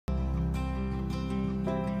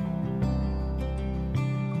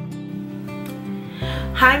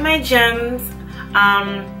Hi my gems,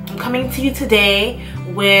 I'm coming to you today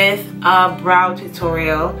with a brow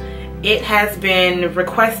tutorial. It has been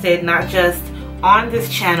requested not just on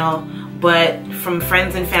this channel but from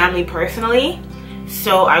friends and family personally,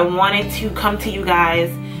 so I wanted to come to you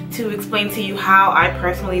guys to explain to you how I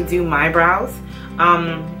personally do my brows.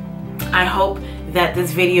 I hope that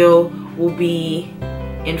this video will be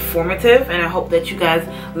informative and I hope that you guys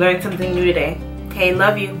learned something new today. Okay,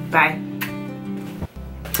 love you, bye.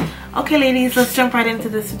 Okay ladies, let's jump right into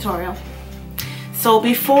this tutorial. So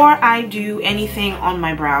before I do anything on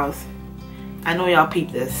my brows, I know y'all peep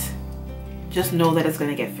this, just know that it's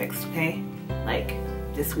gonna get fixed, okay? Like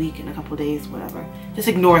this week, in a couple days, whatever. Just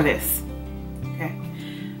ignore this, okay?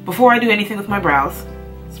 Before I do anything with my brows,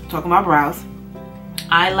 so we're talking about brows,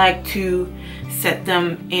 I like to set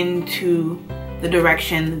them into the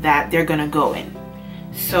direction that they're gonna go in.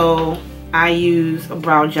 So I use a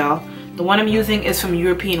brow gel. The one I'm using is from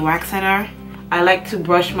European Wax Center. I like to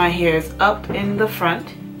brush my hairs up in the front.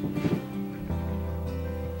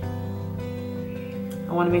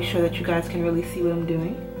 I want to make sure that you guys can really see what I'm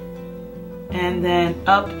doing. And then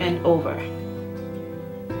up and over.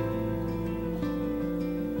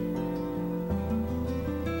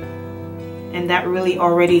 And that really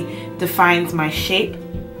already defines my shape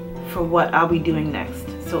for what I'll be doing next.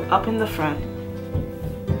 So up in the front,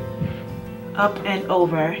 up and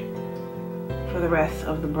over for the rest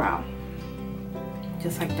of the brow,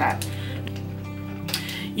 just like that.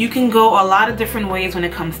 You can go a lot of different ways when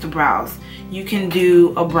it comes to brows. You can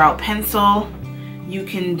do a brow pencil, you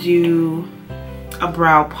can do a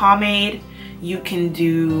brow pomade, you can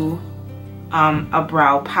do a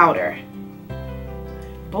brow powder,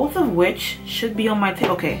 both of which should be on my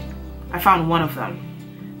table. Okay, I found one of them,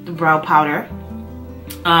 the brow powder.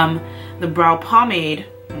 The brow pomade,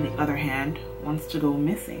 on the other hand, wants to go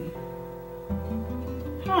missing.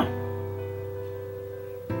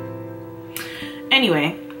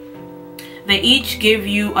 Anyway, they each give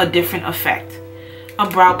you a different effect. A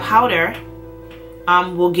brow powder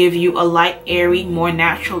will give you a light, airy, more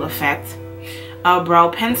natural effect. A brow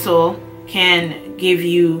pencil can give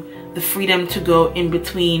you the freedom to go in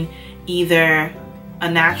between either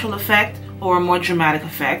a natural effect or a more dramatic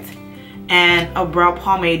effect. And a brow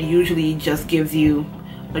pomade usually just gives you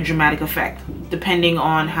a dramatic effect, depending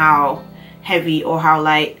on how heavy or how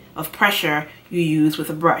light of pressure you use with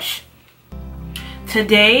a brush.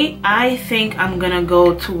 Today, I think I'm gonna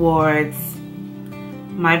go towards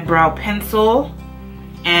my brow pencil,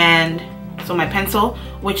 and so my pencil,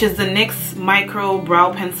 which is the NYX Micro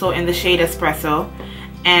Brow Pencil in the shade Espresso,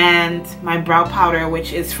 and my brow powder,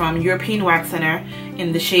 which is from European Wax Center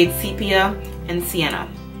in the shade Sepia and Sienna.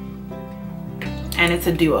 And it's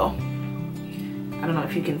a duo. I don't know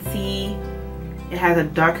if you can see, it has a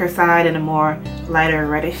darker side and a more lighter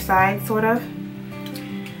reddish side, sort of.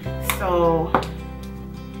 So,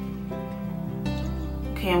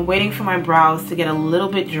 okay, I'm waiting for my brows to get a little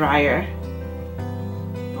bit drier.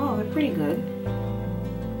 Oh, they're pretty good.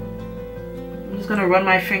 I'm just gonna run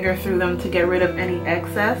my finger through them to get rid of any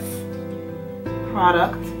excess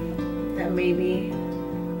product that may be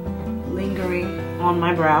lingering on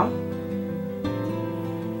my brow.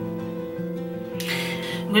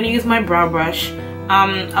 I'm gonna use my brow brush.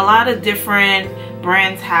 A lot of different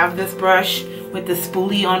brands have this brush with the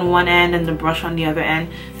spoolie on one end and the brush on the other end.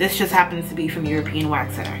 This just happens to be from European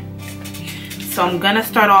Wax Center. So I'm gonna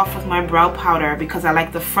start off with my brow powder because I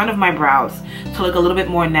like the front of my brows to look a little bit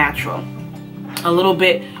more natural. A little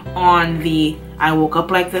bit on the I woke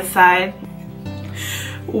up like this side.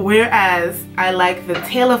 Whereas I like the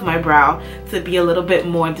tail of my brow to be a little bit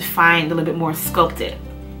more defined, a little bit more sculpted.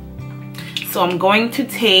 So I'm going to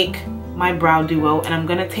take my brow duo and I'm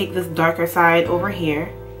gonna take this darker side over here.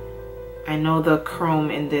 I know the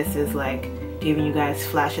chrome in this is like giving you guys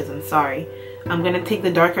flashes, I'm sorry. I'm gonna take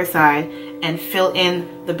the darker side and fill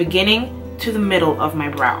in the beginning to the middle of my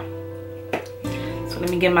brow. So let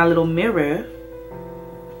me get my little mirror.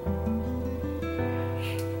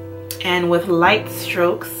 And with light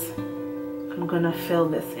strokes, I'm gonna fill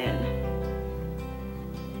this in.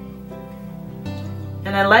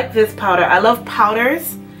 And I like this powder. I love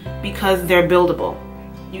powders because they're buildable.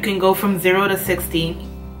 You can go from 0 to 60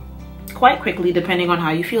 quite quickly depending on how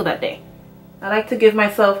you feel that day. I like to give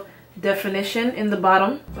myself definition in the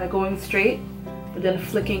bottom by going straight, but then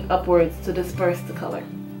flicking upwards to disperse the color.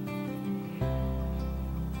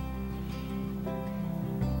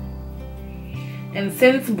 And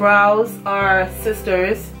since brows are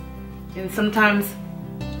sisters, and sometimes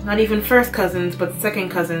not even first cousins, but second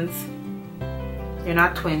cousins, they're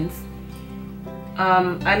not twins,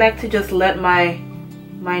 I like to just let my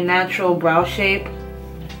natural brow shape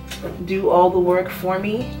do all the work for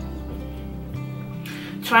me.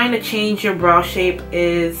 Trying to change your brow shape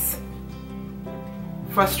is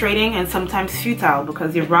frustrating and sometimes futile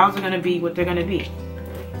because your brows are going to be what they're going to be.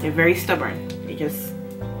 They're very stubborn.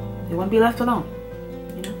 They won't be left alone,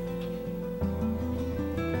 you know?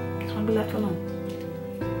 Just won't be left alone.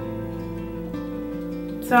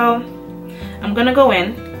 So I'm gonna go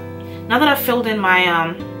in. Now that I've filled in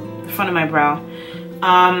my the front of my brow,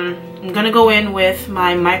 I'm gonna go in with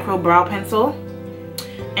my micro brow pencil,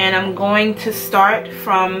 and I'm going to start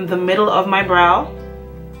from the middle of my brow,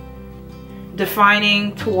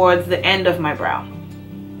 defining towards the end of my brow.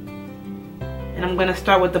 And I'm gonna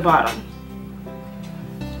start with the bottom.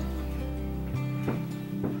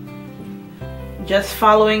 Just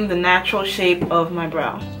following the natural shape of my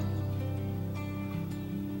brow.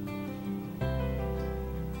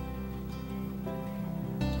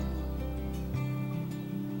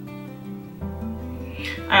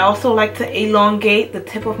 I also like to elongate the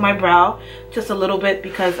tip of my brow just a little bit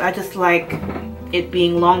because I just like it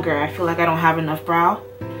being longer. I feel like I don't have enough brow.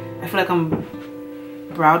 I feel like I'm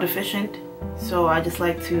brow deficient. So I just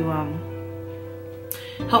like to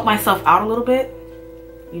help myself out a little bit,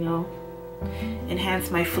 you know, enhance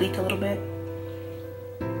my fleek a little bit.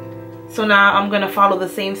 So now I'm gonna follow the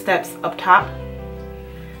same steps up top,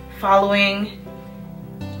 following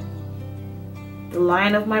the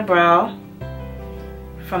line of my brow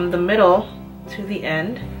from the middle to the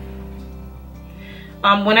end.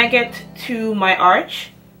 When I get to my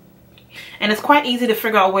arch, and it's quite easy to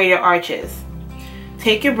figure out where your arch is,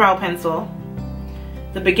 take your brow pencil.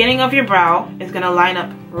 The beginning of your brow is gonna line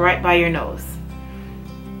up right by your nose,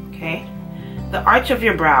 okay? The arch of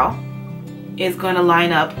your brow is going to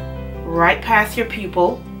line up right past your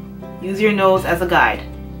pupil. Use your nose as a guide.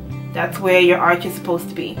 That's where your arch is supposed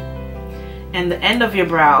to be. And the end of your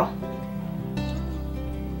brow,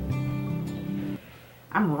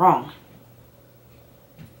 I'm wrong.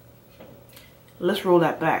 Let's roll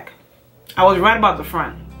that back. I was right about the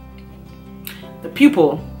front. The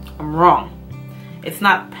pupil, I'm wrong. It's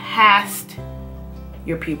not past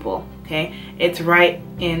your pupil, okay? It's right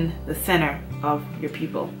in the center of your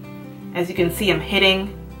pupil. As you can see, I'm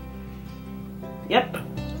hitting, yep,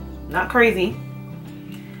 not crazy,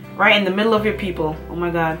 right in the middle of your pupil. Oh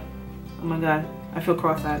my god, I feel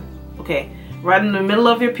cross-eyed. Okay, right in the middle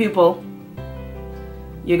of your pupil,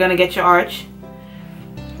 you're gonna get your arch.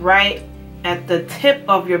 Right at the tip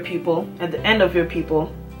of your pupil, at the end of your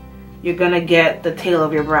pupil, you're gonna get the tail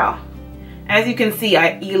of your brow. As you can see,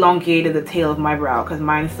 I elongated the tail of my brow because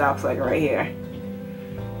mine stops like right here.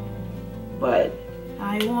 But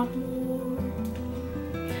I want more.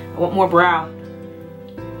 I want more brow.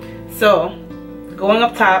 So, going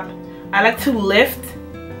up top, I like to lift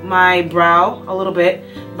my brow a little bit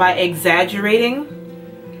by exaggerating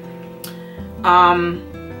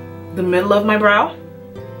the middle of my brow.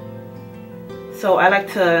 So I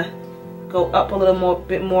like to go up a little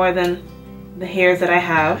bit more than the hairs that I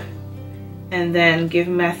have, and then give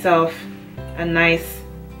myself a nice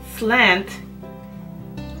slant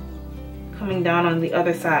coming down on the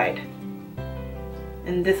other side.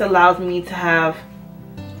 And this allows me to have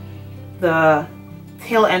the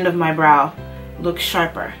tail end of my brow look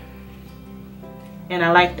sharper. And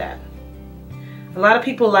I like that. A lot of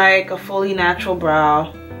people like a fully natural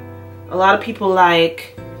brow. A lot of people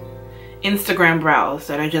like Instagram brows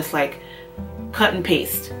that are just like cut and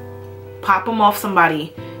paste. Pop them off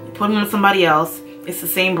somebody, you put them on somebody else, it's the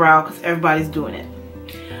same brow because everybody's doing it.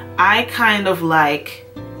 I kind of like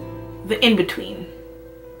the in-between.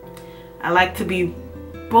 I like to be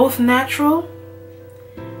both natural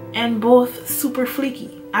and both super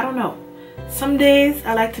fleeky. I don't know. Some days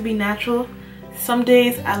I like to be natural, some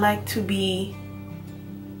days I like to be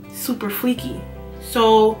super fleeky.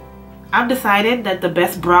 So I've decided that the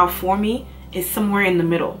best brow for me is somewhere in the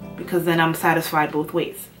middle because then I'm satisfied both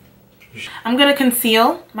ways. I'm gonna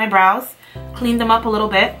conceal my brows, clean them up a little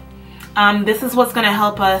bit. This is what's gonna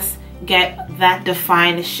help us get that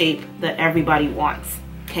defined shape that everybody wants.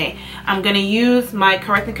 Okay, I'm gonna use my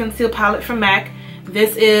Correct and Conceal palette from MAC.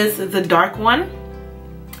 This is the dark one.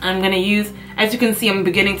 I'm gonna use, as you can see, I'm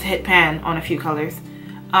beginning to hit pan on a few colors.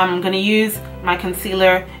 I'm gonna use my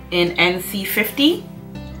concealer in NC50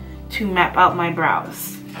 to map out my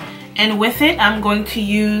brows. And with it, I'm going to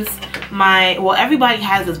use my, well, everybody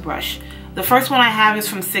has this brush. The first one I have is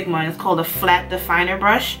from Sigma, and it's called a flat definer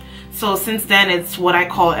brush. So since then, it's what I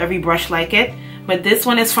call every brush like it. But this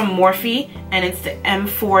one is from Morphe, and it's the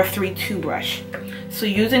M432 brush. So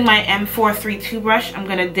using my M432 brush, I'm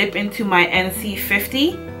gonna dip into my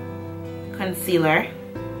NC50 concealer.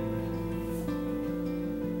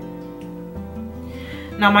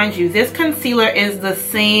 Now mind you, this concealer is the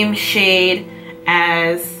same shade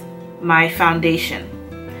as my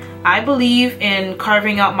foundation. I believe in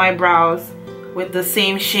carving out my brows with the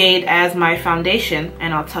same shade as my foundation,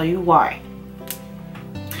 and I'll tell you why.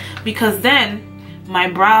 Because then my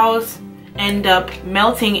brows end up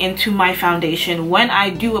melting into my foundation when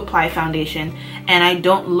I do apply foundation, and I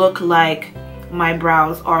don't look like my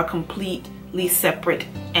brows are a completely separate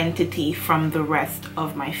entity from the rest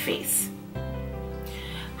of my face.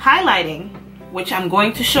 Highlighting, which I'm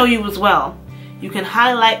going to show you as well, you can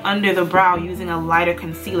highlight under the brow using a lighter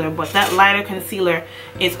concealer, but that lighter concealer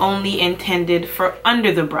is only intended for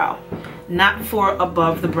under the brow, not for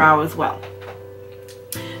above the brow as well.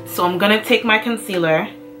 So I'm gonna take my concealer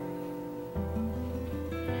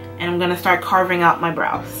and I'm gonna start carving out my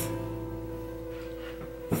brows,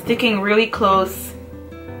 sticking really close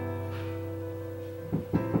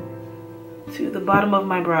to the bottom of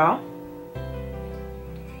my brow.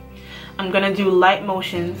 I'm gonna do light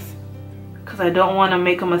motions because I don't want to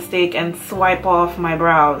make a mistake and swipe off my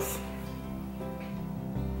brows.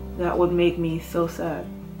 That would make me so sad.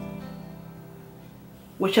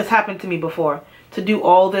 Which has happened to me before. To do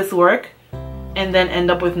all this work and then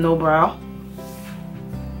end up with no brow.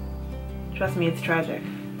 Trust me, it's tragic.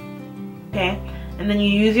 Okay, and then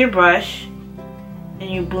you use your brush and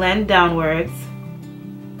you blend downwards.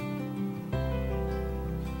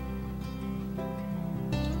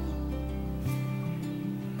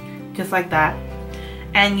 Just like that.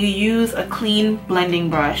 And you use a clean blending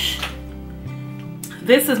brush.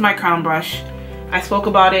 This is my crown brush. I spoke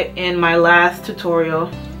about it in my last tutorial.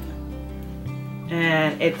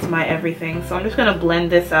 And it's my everything. So I'm just gonna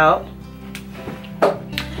blend this out.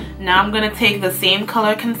 Now I'm gonna take the same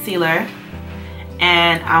color concealer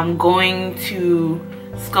and I'm going to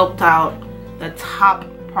sculpt out the top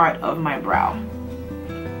part of my brow.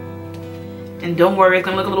 And don't worry, it's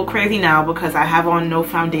gonna look a little crazy now because I have on no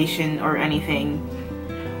foundation or anything.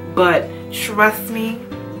 But trust me,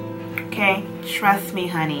 okay? Trust me,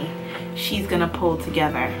 honey. She's gonna pull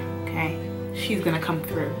together, okay? She's gonna come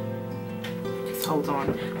through. Just hold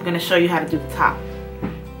on. I'm gonna show you how to do the top.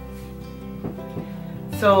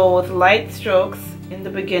 So with light strokes in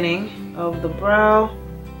the beginning of the brow,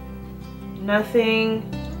 nothing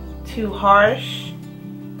too harsh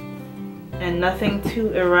and nothing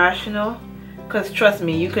too irrational. Because trust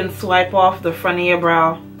me, you can swipe off the front of your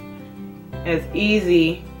brow as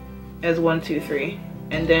easy as 1, 2, 3,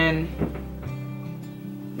 and then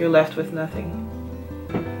you're left with nothing.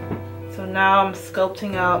 So now I'm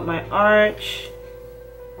sculpting out my arch.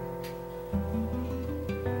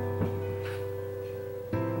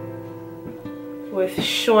 With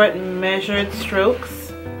short measured strokes.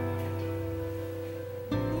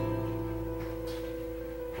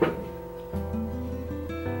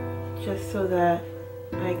 Just so that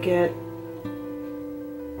I get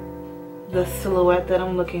the silhouette that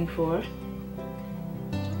I'm looking for.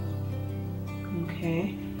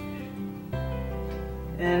 Okay.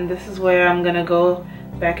 And this is where I'm gonna go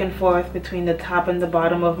back and forth between the top and the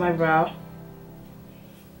bottom of my brow,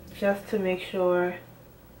 just to make sure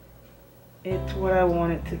it's what I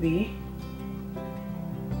want it to be.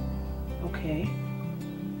 Okay.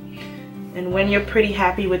 And when you're pretty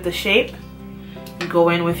happy with the shape, you go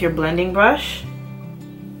in with your blending brush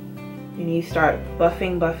and you start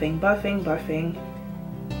buffing, buffing, buffing, buffing.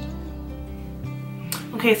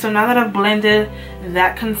 Okay, so now that I've blended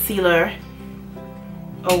that concealer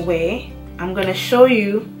away, I'm gonna show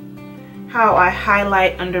you how I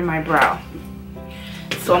highlight under my brow.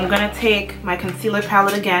 So I'm gonna take my concealer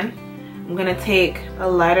palette again. I'm gonna take a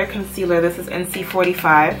lighter concealer. This is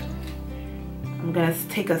NC45. I'm gonna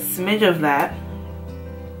take a smidge of that.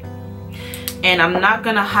 And I'm not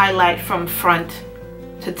gonna highlight from front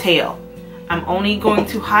to tail. I'm only going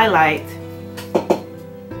to highlight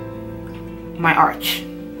my arch.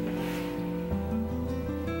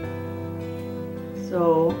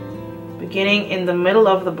 So, beginning in the middle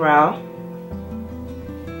of the brow,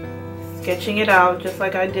 sketching it out just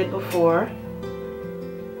like I did before,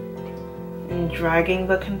 and dragging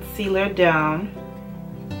the concealer down.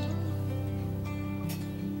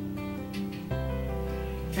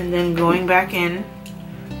 And then going back in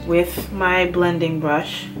with my blending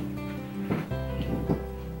brush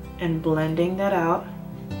and blending that out.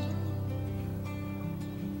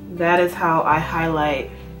 That is how I highlight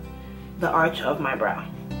the arch of my brow.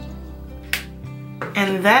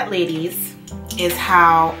 And that, ladies, is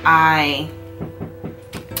how I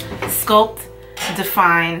sculpt,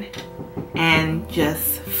 define, and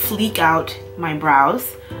just fleek out my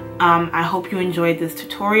brows. I hope you enjoyed this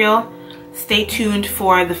tutorial. Stay tuned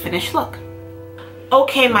for the finished look.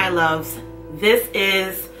 Okay, my loves, this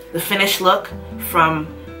is the finished look from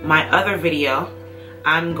my other video.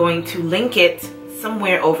 I'm going to link it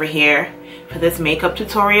somewhere over here for this makeup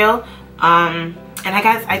tutorial. And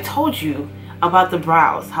guys, I told you about the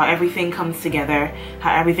brows, how everything comes together,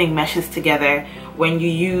 how everything meshes together when you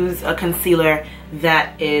use a concealer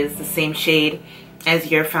that is the same shade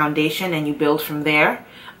as your foundation and you build from there.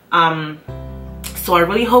 So I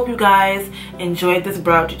really hope you guys enjoyed this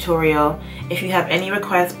brow tutorial. If you have any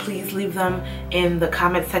requests, please leave them in the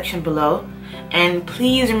comment section below. And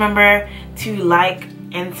please remember to like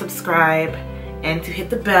and subscribe and to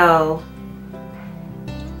hit the bell.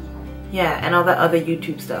 Yeah, and all that other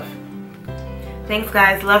YouTube stuff. Thanks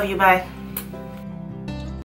guys, love you, bye.